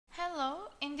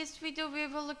this video we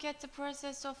will look at the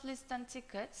process of listing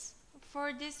tickets.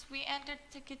 For this we enter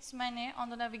tickets menu on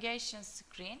the navigation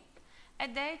screen. A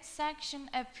date section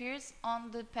appears on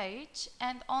the page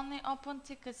and only open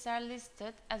tickets are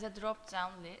listed as a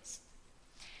drop-down list.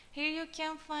 Here you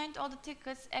can find all the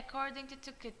tickets according to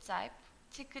ticket type,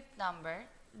 ticket number,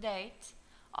 date,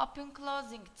 open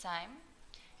closing time,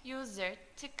 user,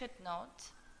 ticket note,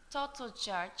 total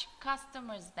charge,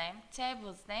 customer's name,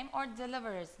 table's name or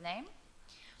deliverer's name.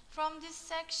 From this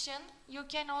section you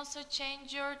can also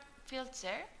change your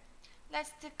filter.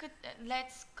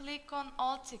 Let's click on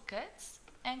all tickets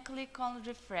and click on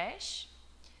refresh.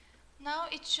 Now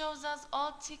it shows us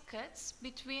all tickets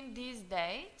between these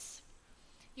dates.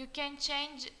 You can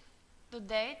change the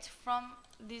date from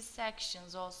these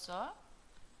sections also.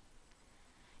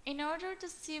 In order to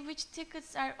see which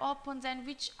tickets are opened and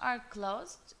which are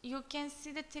closed, you can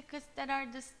see the tickets that are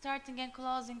the starting and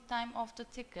closing time of the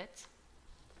ticket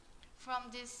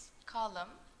from this column,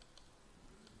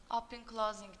 open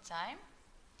closing time.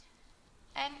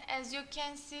 And as you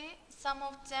can see, some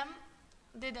of them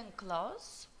didn't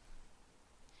close.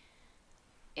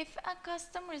 If a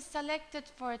customer is selected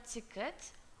for a ticket,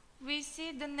 we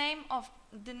see the name of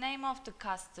the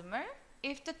customer.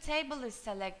 If the table is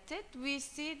selected, we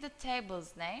see the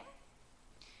table's name.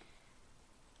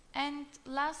 And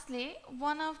lastly,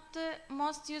 one of the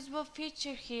most useful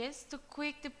features here is to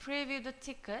quickly preview the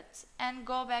ticket and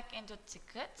go back into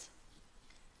ticket.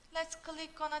 Let's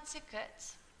click on a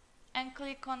ticket and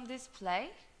click on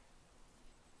display.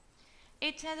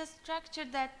 It has a structure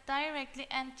that directly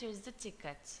enters the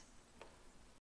ticket.